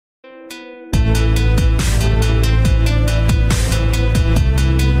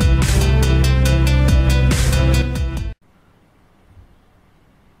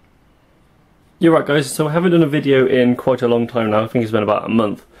You're right guys, so I haven't done a video in quite a long time now. I think it's been about a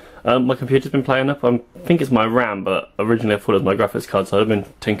month. My computer's been playing up. I think it's my RAM, but originally I thought it was my graphics card, so I've been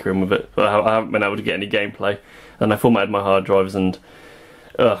tinkering with it, but I haven't been able to get any gameplay. And I formatted my hard drives and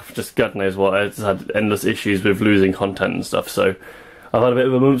just God knows what, I just had endless issues with losing content and stuff, so I've had a bit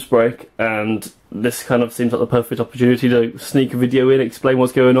of a month's break, and this kind of seems like the perfect opportunity to sneak a video in, explain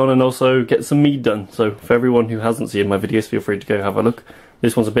what's going on, and also get some Mead done. So for everyone who hasn't seen my videos, feel free to go have a look.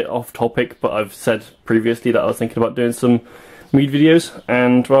 This one's a bit off topic, but I've said previously that I was thinking about doing some Mead videos,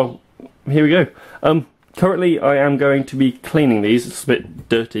 and well, here we go. Currently I am going to be cleaning these. It's a bit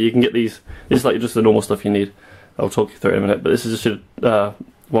dirty. You can get these, this is like just the normal stuff you need. I'll talk you through it in a minute, but this is just a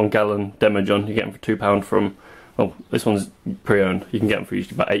 1 gallon Demijohn. You get them for £2 from, well, this one's pre-owned. You can get them for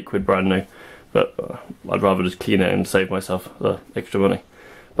usually about £8 brand new, but I'd rather just clean it and save myself the extra money.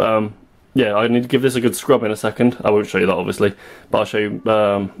 But yeah, I need to give this a good scrub in a second. I won't show you that obviously, but I'll show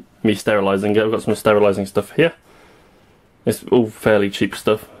you me sterilising it. I've got some sterilising stuff here. It's all fairly cheap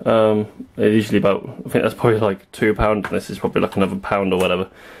stuff. It's usually about, I think that's probably like £2, and this is probably like another £1 or whatever.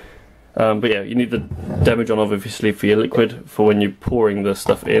 But yeah, you need the Demijohn obviously for your liquid. For when you're pouring the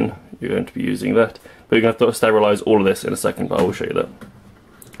stuff in, you're going to be using that. But you're going to have to sterilise all of this in a second, but I will show you that.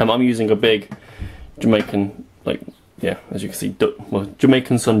 I'm using a big Jamaican, like, yeah, as you can see, well,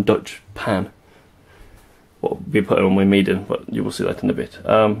 Jamaican Sun Dutch pan. What will be putting on my Mead in, but you will see that in a bit.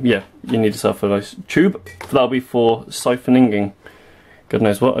 Yeah, you need yourself a nice tube. That'll be for siphoning. God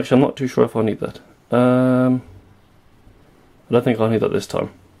knows what. Actually, I'm not too sure if I'll need that. I don't think I'll need that this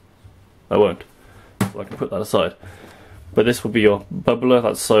time. I won't. So I can put that aside. But this will be your bubbler.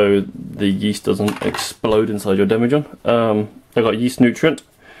 That's so the yeast doesn't explode inside your Demijohn. I've got yeast nutrient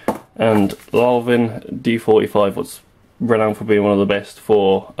and Lovin D45, what's renowned for being one of the best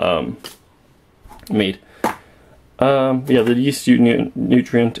for Mead. Yeah, the yeast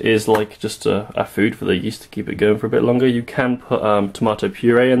nutrient is like just a food for the yeast to keep it going for a bit longer. You can put tomato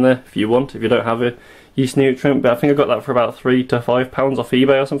puree in there if you want, if you don't have a yeast nutrient, but I think I got that for about £3 to £5 off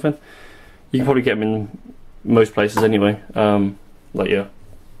eBay or something. You can probably get them in most places anyway. Like, yeah,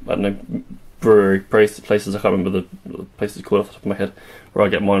 I don't know, brewery places, I can't remember the places called off the top of my head where I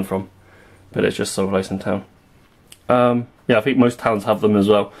get mine from, but it's just some place in town. Yeah, I think most towns have them as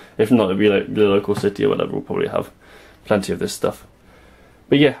well. If not, it'd be like the local city or whatever will probably have plenty of this stuff.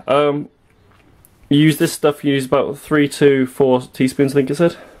 But yeah, you use this stuff, you use about 3 to 4 teaspoons, I think it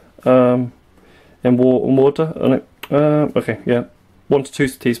said, in water on it. Okay, yeah, 1 to 2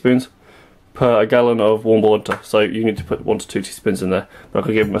 teaspoons per a gallon of warm water, so you need to put 1 to 2 teaspoons in there. But I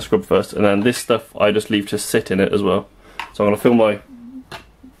could give them a scrub first, and then this stuff I just leave to sit in it as well. So I'm going to fill my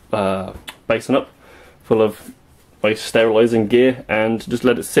basin up full of my sterilising gear and just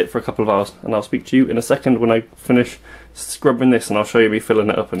let it sit for a couple of hours, and I'll speak to you in a second when I finish scrubbing this, and I'll show you me filling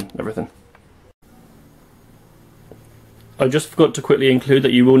it up and everything. I just forgot to quickly include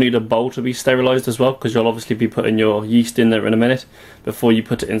that you will need a bowl to be sterilised as well, because you'll obviously be putting your yeast in there in a minute before you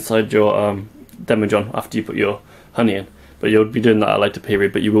put it inside your Demijohn after you put your honey in. But you'll be doing that at a later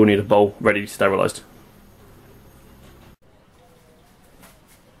period, but you will need a bowl ready sterilised.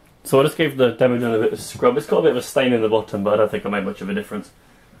 So I just gave the Demijohn a bit of scrub. It's got a bit of a stain in the bottom, but I don't think it made much of a difference.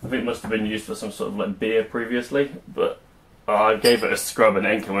 I think it must have been used for some sort of like beer previously, but I gave it a scrub and it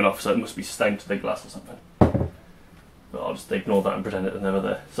ain't coming off, so it must be stained to the glass or something. But I'll just ignore that and pretend it was never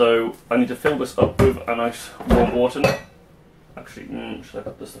there. So I need to fill this up with a nice warm water now. Actually, should I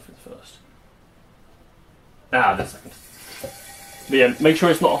put this stuff in first? This second. But yeah, make sure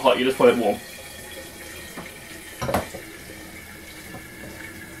it's not hot, you just want it warm.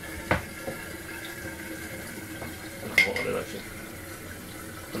 What I did actually.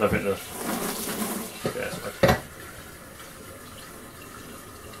 I don't think the... Yeah, it's right.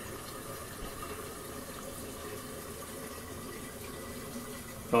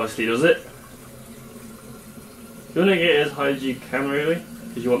 Nicely does it. You want to get it as high as you can really,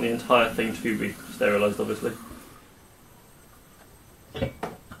 because you want the entire thing to be sterilised obviously. Yeah,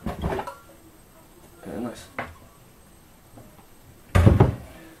 nice.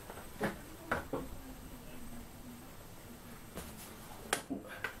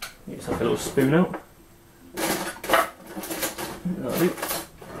 Get yourself a little spoon out. That'll do.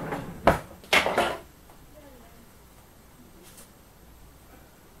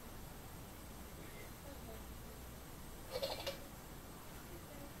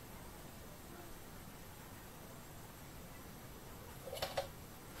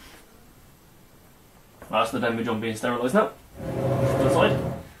 That's the Demijohn being sterilised now. To the side.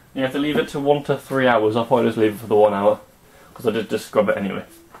 You have to leave it to 1 to 3 hours. I'll probably just leave it for the 1 hour, because I did just scrub it anyway.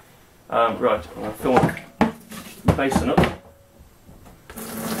 Right, I'm going to fill my basin up.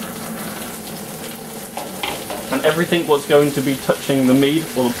 and everything what's going to be touching the mead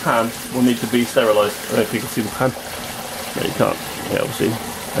or the pan will need to be sterilised. I don't know if you can see the pan. No, you can't. Yeah, obviously.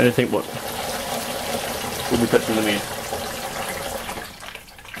 Anything what will be touching the mead.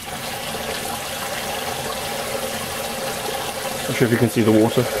 Not sure if you can see the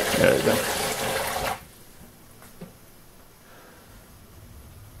water. There you go.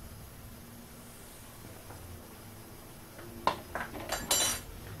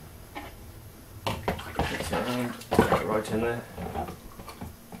 Around, right in there.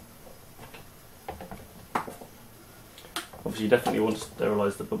 Obviously, you definitely want to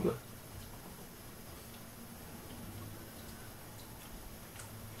sterilise the bubbler.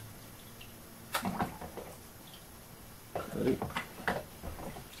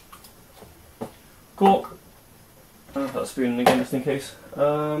 Cork. I've got a spoon again just in case.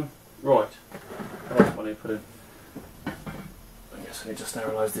 Right. What else do I need to put in? I guess I need to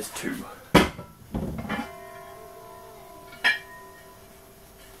sterilise this tube.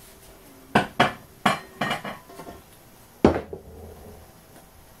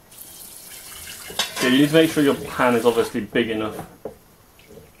 So you need to make sure your pan is obviously big enough.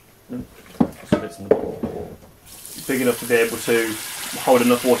 Big enough to be able to hold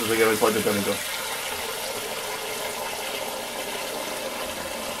enough water to go inside the vinegar.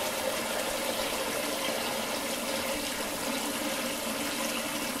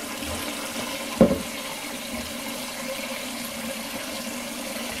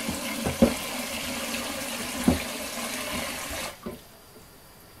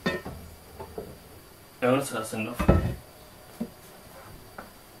 No, that's enough.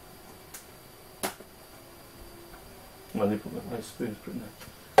 Well, they put my spoons put in there.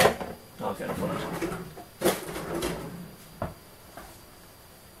 I'll get it for it.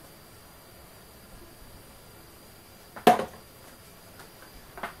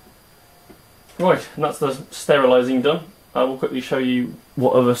 Right, and that's the sterilising done. I will quickly show you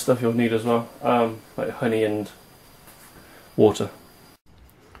what other stuff you'll need as well, like honey and water.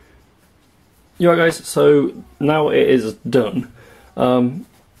 Yeah, guys, so now it is done.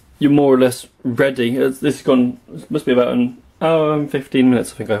 You're more or less ready. This has gone, it must be about an hour and 15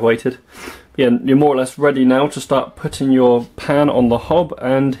 minutes I think I waited. Yeah, you're more or less ready now to start putting your pan on the hob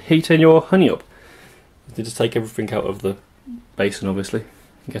and heating your honey up. You just take everything out of the basin obviously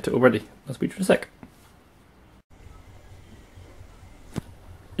and get it all ready. I'll speak to you in a sec.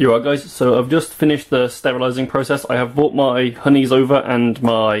 You alright guys, so I've just finished the sterilising process. I have brought my honeys over and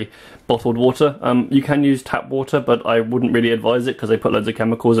my bottled water. You can use tap water, but I wouldn't really advise it because they put loads of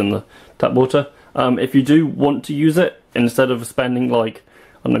chemicals in the tap water. If you do want to use it, instead of spending like,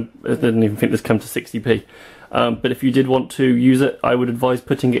 I didn't even think this came to 60p, but if you did want to use it, I would advise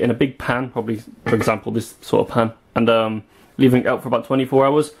putting it in a big pan, probably for example this sort of pan, and leaving it out for about 24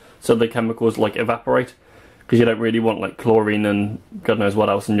 hours so the chemicals like evaporate, because you don't really want like chlorine and God knows what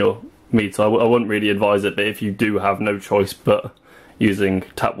else in your meat, so I wouldn't really advise it. But if you do have no choice but using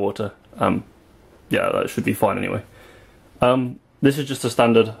tap water, yeah, that should be fine anyway. This is just a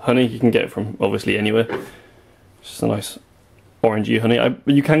standard honey. You can get it from obviously anywhere. It's just a nice orangey honey.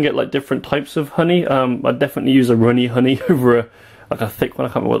 You can get like different types of honey. I'd definitely use a runny honey over like a thick one.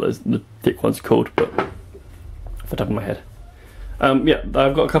 I can't remember what the thick one's called, but off the top of my head. Yeah,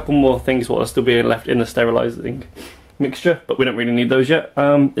 I've got a couple more things what are still being left in the sterilising mixture, but we don't really need those yet.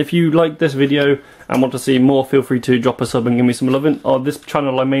 If you like this video and want to see more, feel free to drop a sub and give me some loving. On this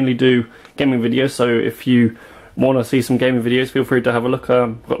channel I mainly do gaming videos, so if you want to see some gaming videos, feel free to have a look.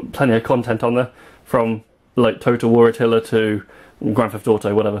 I've got plenty of content on there, from like Total War Attila to Grand Theft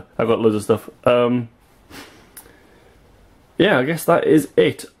Auto, whatever. I've got loads of stuff. Yeah, I guess that is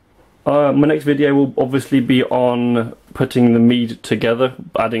it. My next video will obviously be on putting the mead together,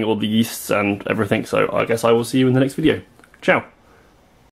 adding all the yeasts and everything, so I guess I will see you in the next video. Ciao!